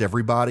affects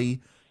everybody,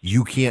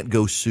 you can't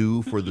go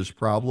sue for this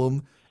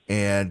problem.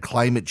 And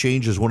climate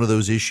change is one of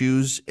those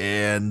issues,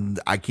 and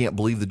I can't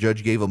believe the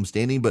judge gave them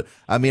standing. But,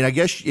 I mean, I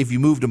guess if you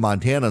move to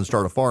Montana and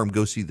start a farm,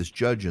 go see this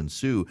judge and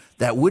sue.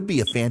 That would be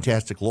a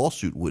fantastic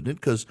lawsuit, wouldn't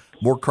it? Because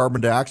more carbon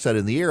dioxide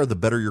in the air, the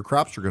better your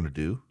crops are going to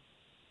do.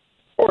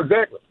 Oh,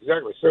 exactly.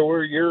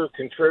 So you're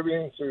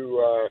contributing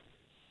to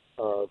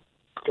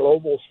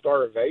global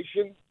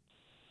starvation.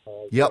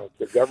 Yep.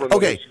 The government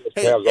okay.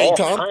 has all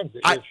Tom, kinds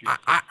of issues.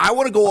 I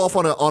want to go off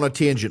on a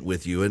tangent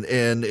with you,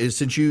 and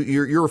since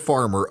you're a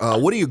farmer,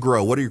 what do you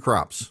grow? What are your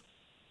crops?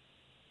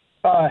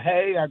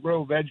 Hey, I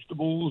grow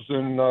vegetables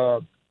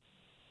and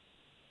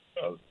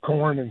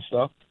corn and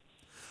stuff.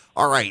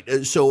 All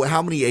right. So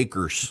how many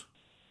acres?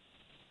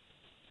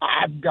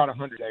 I've got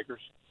 100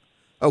 acres.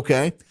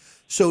 Okay.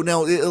 So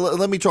now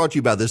let me talk to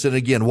you about this. And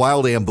again,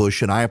 wild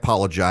ambush, and I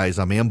apologize.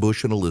 I'm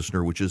ambushing a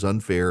listener, which is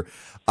unfair.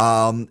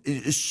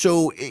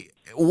 So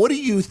what do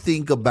you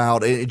think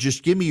about,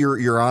 just give me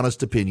your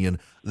honest opinion,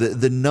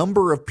 the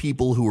number of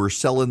people who are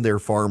selling their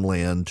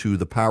farmland to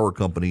the power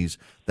companies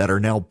that are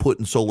now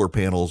putting solar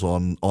panels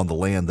on the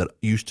land that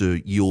used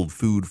to yield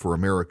food for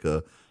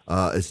America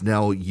is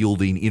now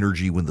yielding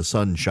energy when the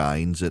sun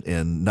shines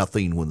and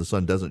nothing when the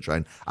sun doesn't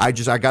shine. I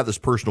got this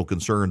personal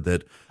concern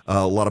that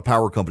a lot of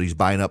power companies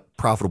buying up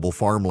profitable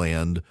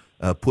farmland,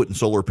 putting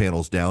solar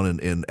panels down,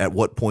 and at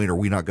what point are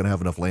we not going to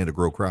have enough land to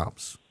grow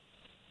crops?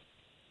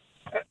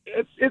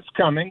 It's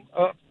coming.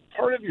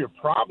 Part of your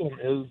problem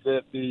is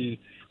that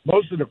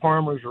most of the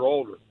farmers are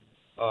older.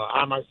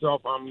 I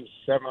myself, I'll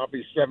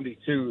be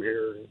 72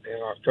 here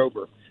in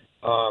October,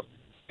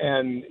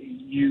 and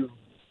you've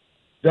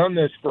done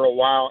this for a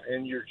while,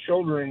 and your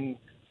children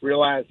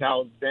realize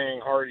how dang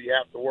hard you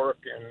have to work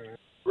and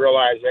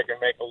realize they can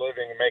make a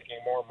living making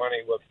more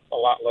money with a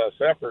lot less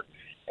effort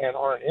and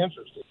aren't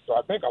interested. So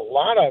I think a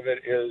lot of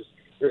it is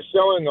they're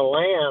selling the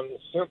land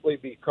simply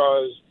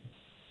because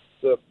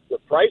the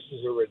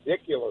prices are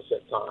ridiculous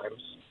at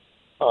times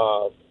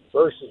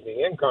versus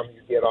the income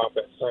you get off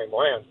that same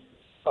land,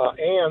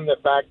 and the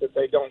fact that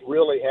they don't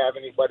really have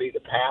anybody to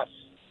pass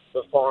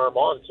the farm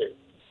on to.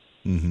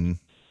 Mm-hmm.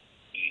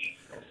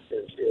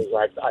 Is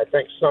I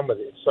think some of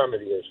the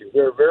issues.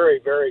 There are very,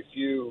 very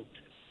few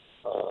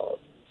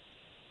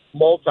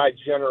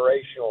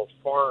multi-generational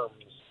farms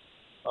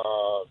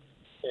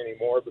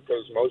anymore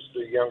because most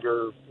of the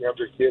younger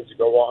kids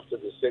go off to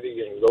the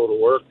city and go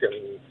to work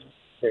and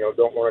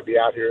don't want to be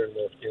out here in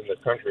the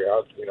country.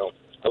 I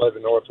live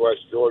in Northwest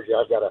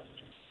Georgia.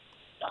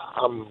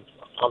 I'm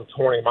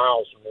 20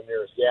 miles from the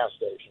nearest gas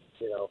station.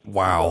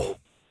 Wow.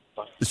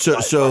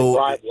 So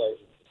my driveway.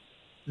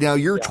 Now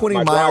you're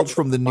 20 miles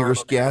from the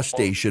nearest gas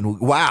station.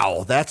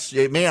 Wow, that's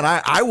man.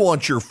 I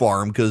want your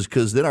farm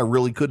because then I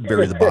really could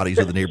bury the bodies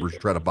of the neighbors who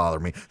try to bother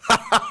me.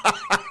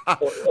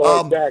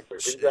 Exactly.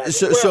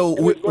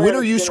 So when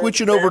are you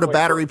switching over to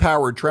battery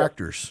powered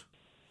tractors?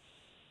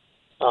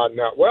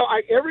 No. Well,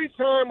 every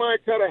time I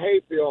cut a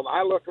hayfield,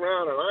 I look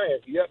around and I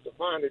have yet to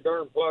find a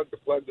darn plug to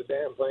plug the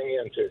damn thing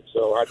into.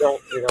 So I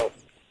don't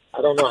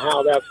know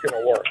how that's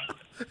going to work.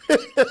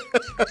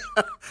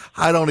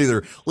 I don't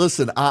either.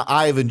 Listen,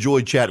 I've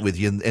enjoyed chatting with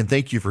you, and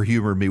thank you for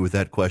humoring me with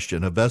that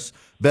question.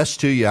 Best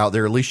to you out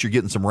there. At least you're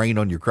getting some rain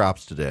on your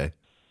crops today.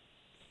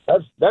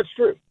 That's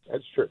true.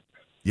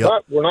 Yep.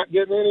 But we're not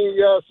getting any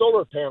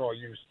solar panel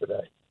use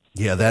today.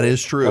 Yeah, that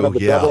is true.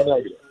 Yeah.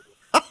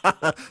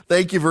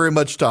 Thank you very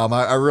much, Tom.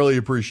 I really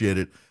appreciate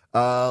it.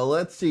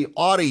 Let's see.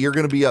 Audie, you're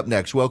going to be up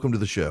next. Welcome to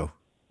the show.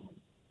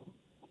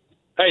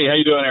 Hey, how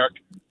you doing, Eric?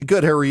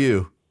 Good. How are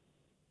you?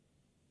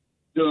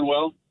 Doing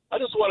well. I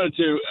just wanted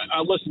to,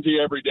 I listen to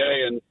you every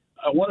day, and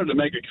I wanted to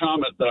make a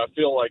comment that I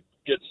feel like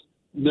gets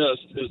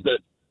missed, is that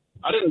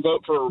I didn't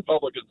vote for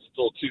Republicans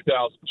until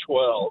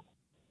 2012.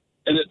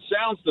 And it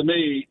sounds to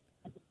me,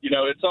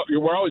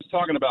 we're always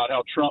talking about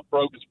how Trump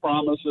broke his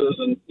promises,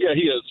 and yeah,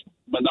 he is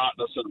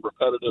monotonous and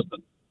repetitive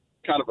and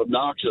kind of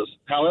obnoxious.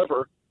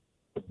 However,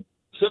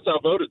 since I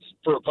voted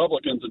for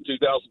Republicans in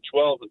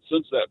 2012 and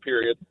since that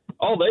period,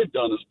 all they've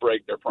done is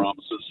break their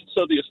promises.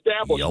 So the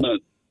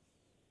establishment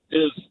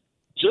is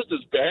just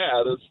as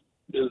bad as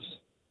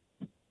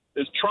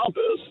Trump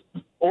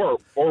is, or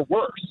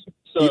worse.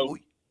 So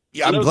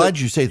yeah, I'm glad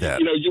you say that.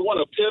 You want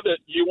to pivot.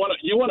 You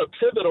want to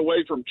pivot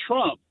away from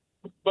Trump,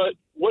 but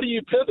what do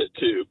you pivot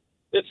to?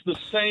 It's the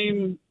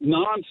same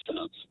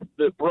nonsense.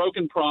 The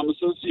broken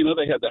promises.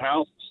 They had the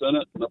House, the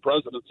Senate, and the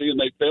presidency, and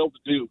they failed to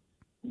do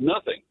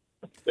nothing.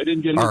 They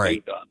didn't get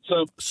anything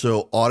done.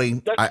 So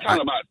Audie, that's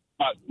kind of my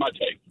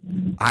take.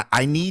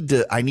 I need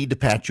to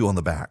pat you on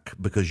the back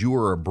because you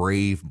are a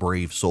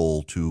brave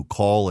soul to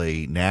call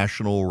a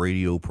national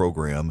radio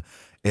program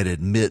and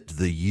admit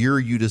the year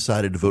you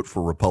decided to vote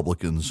for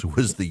Republicans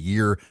was the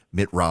year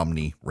Mitt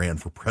Romney ran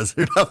for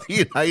president of the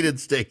United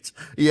States.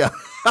 Yeah.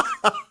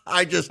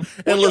 Listen,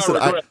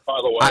 by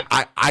the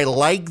way. I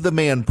like the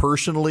man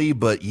personally,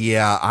 but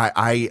yeah,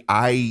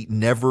 I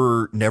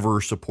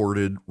never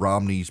supported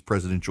Romney's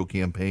presidential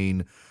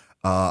campaign.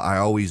 I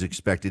always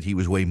expected he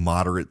was way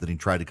moderate than he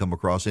tried to come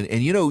across.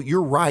 And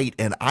you're right.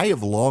 And I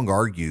have long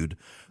argued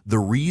the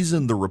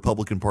reason the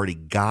Republican Party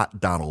got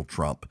Donald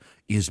Trump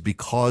is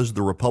because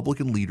the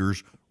Republican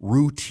leaders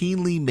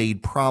routinely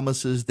made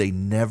promises they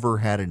never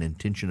had an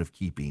intention of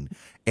keeping.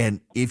 And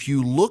if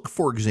you look,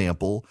 for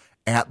example,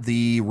 at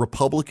the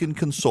Republican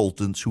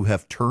consultants who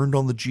have turned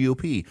on the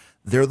GOP,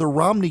 they're the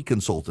Romney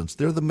consultants,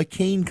 they're the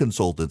McCain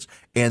consultants,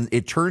 and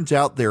it turns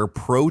out they're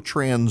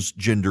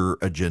pro-transgender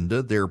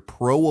agenda, they're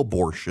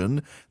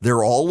pro-abortion,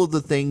 they're all of the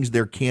things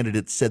their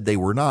candidates said they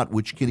were not,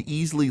 which can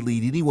easily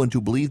lead anyone to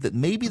believe that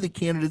maybe the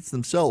candidates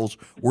themselves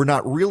were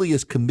not really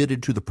as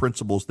committed to the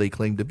principles they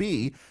claim to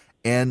be.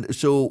 And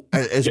so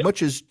as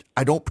much as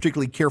I don't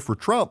particularly care for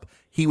Trump,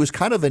 he was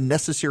kind of a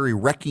necessary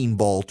wrecking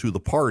ball to the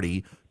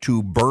party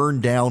to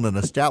burn down an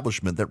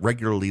establishment that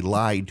regularly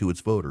lied to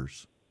its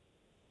voters.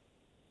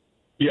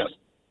 Yes.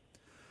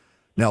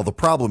 Now, the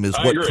problem is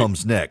what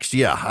comes next.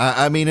 Yeah,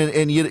 I mean,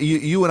 and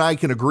you and I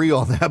can agree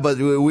on that, but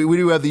we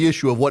do have the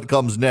issue of what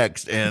comes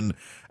next. And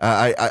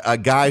a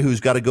guy who's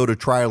got to go to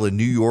trial in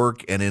New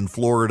York and in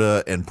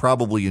Florida and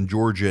probably in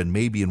Georgia and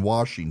maybe in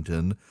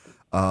Washington.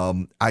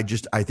 I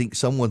think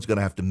someone's going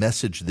to have to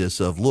message this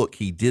of, look,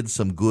 he did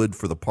some good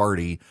for the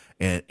party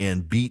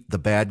and beat the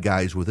bad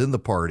guys within the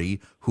party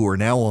who are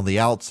now on the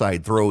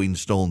outside throwing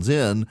stones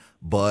in,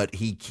 but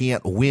he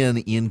can't win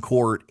in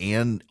court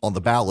and on the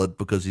ballot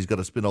because he's got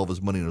to spend all of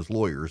his money on his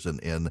lawyers.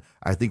 And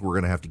I think we're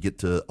going to have to get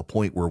to a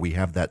point where we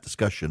have that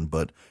discussion.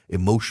 But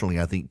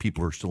emotionally, I think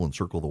people are still in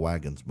circle the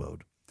wagons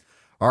mode.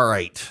 All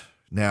right.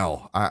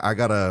 Now, I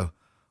got to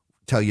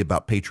tell you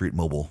about Patriot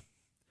Mobile.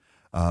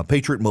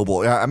 Patriot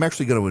Mobile, I'm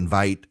actually going to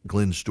invite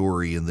Glenn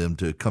Story and them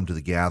to come to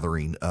the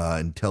gathering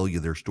and tell you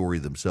their story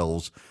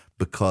themselves,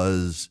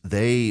 because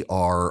they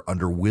are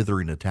under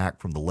withering attack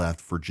from the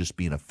left for just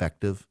being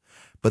effective.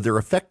 But they're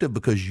effective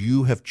because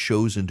you have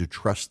chosen to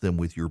trust them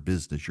with your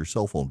business, your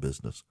cell phone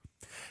business.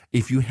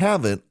 If you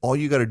haven't, all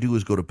you got to do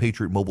is go to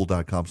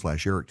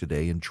patriotmobile.com/Eric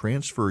today and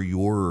transfer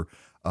your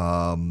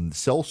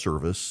cell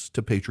service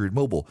to Patriot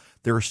Mobile.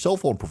 They're a cell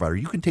phone provider.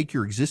 You can take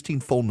your existing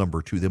phone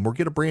number to them or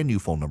get a brand new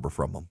phone number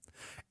from them.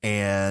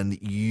 And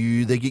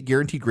they get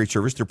guaranteed great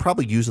service. They're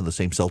probably using the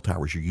same cell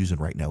towers you're using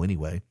right now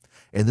anyway.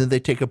 And then they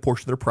take a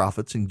portion of their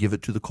profits and give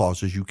it to the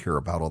causes you care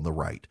about on the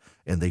right.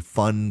 And they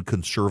fund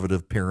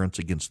conservative parents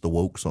against the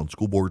wokes on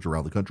school boards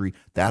around the country.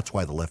 That's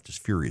why the left is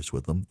furious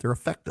with them. They're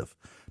effective.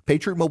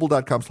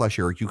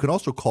 PatriotMobile.com/Eric. You can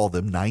also call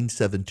them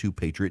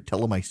 972-PATRIOT. Tell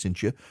them I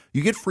sent you.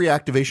 You get free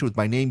activation with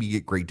my name. You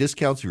get great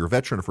discounts if you're a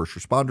veteran, a first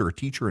responder, a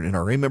teacher, an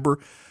NRA member.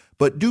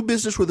 But do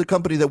business with a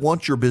company that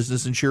wants your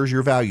business and shares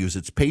your values.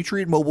 It's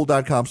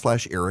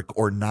PatriotMobile.com/Eric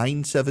or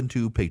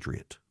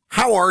 972-PATRIOT.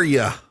 How are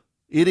you?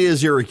 It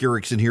is Eric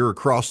Erickson here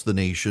across the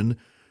nation.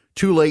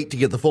 Too late to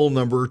get the phone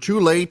number. Too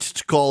late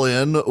to call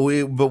in.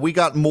 But we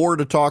got more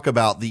to talk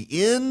about. The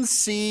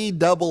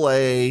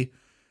NCAA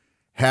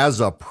has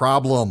a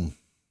problem.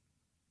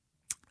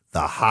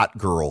 The hot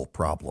girl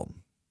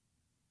problem.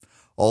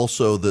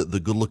 Also, the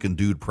good-looking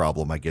dude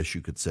problem, I guess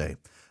you could say.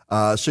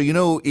 The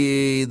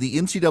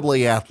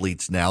NCAA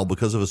athletes now,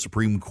 because of a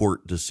Supreme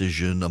Court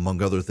decision,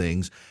 among other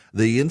things,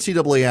 the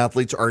NCAA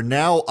athletes are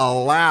now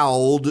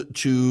allowed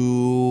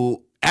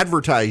to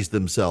advertise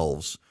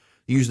themselves,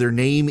 use their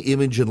name,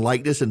 image, and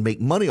likeness, and make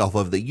money off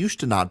of it. They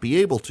used to not be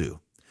able to.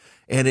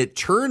 And it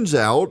turns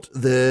out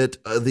that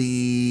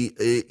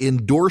the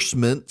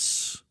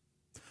endorsements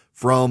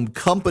from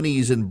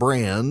companies and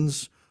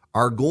brands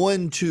are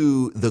going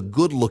to the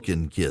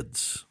good-looking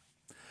kids.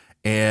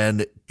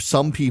 And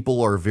some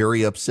people are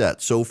very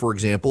upset. So, for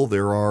example,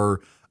 there are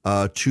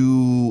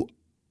two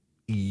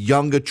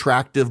young,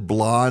 attractive,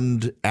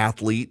 blonde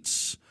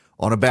athletes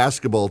on a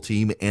basketball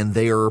team, and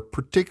they are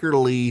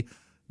particularly,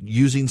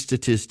 using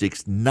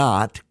statistics,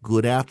 not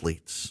good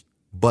athletes,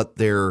 but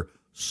they're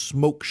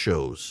smoke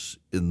shows,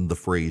 in the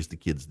phrase the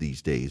kids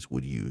these days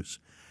would use.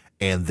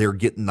 And they're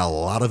getting a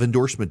lot of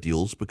endorsement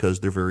deals because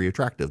they're very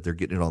attractive. They're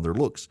getting it on their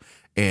looks.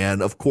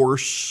 And, of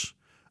course,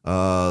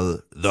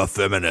 the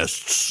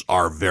feminists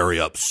are very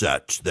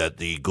upset that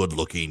the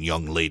good-looking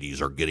young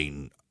ladies are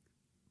getting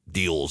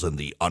deals and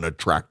the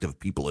unattractive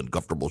people in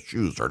comfortable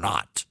shoes are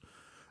not.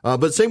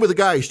 But same with the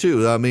guys,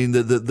 too. I mean,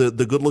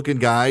 the good-looking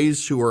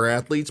guys who are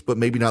athletes, but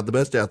maybe not the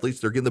best athletes,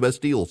 they're getting the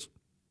best deals.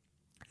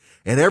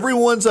 And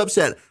everyone's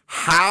upset.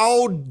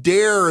 How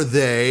dare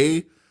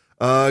they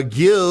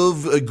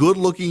give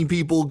good-looking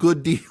people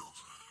good deals?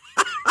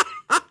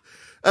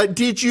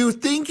 Did you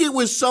think it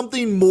was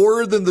something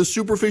more than the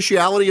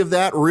superficiality of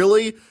that,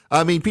 really?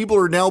 I mean, people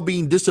are now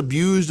being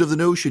disabused of the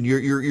notion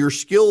your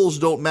skills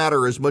don't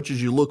matter as much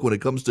as you look when it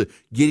comes to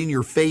getting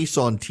your face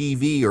on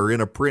TV or in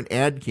a print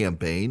ad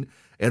campaign.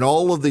 And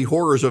all of the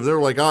horrors of, they're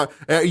like,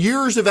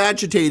 years of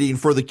agitating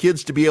for the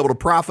kids to be able to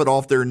profit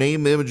off their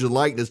name, image, and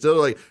likeness. They're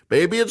like,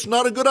 maybe it's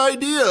not a good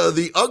idea.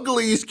 The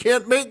uglies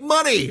can't make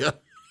money.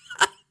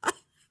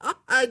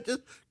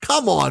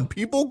 Come on,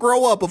 people,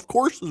 grow up. Of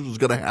course this was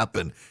going to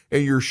happen.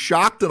 And you're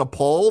shocked and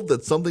appalled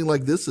that something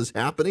like this is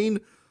happening.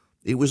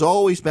 It was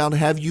always bound.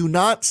 Have you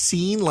not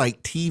seen,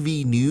 like,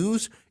 TV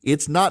news?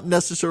 It's not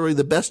necessarily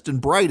the best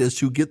and brightest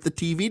who get the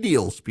TV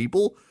deals,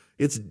 people.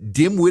 It's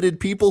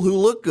dim-witted people who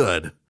look good.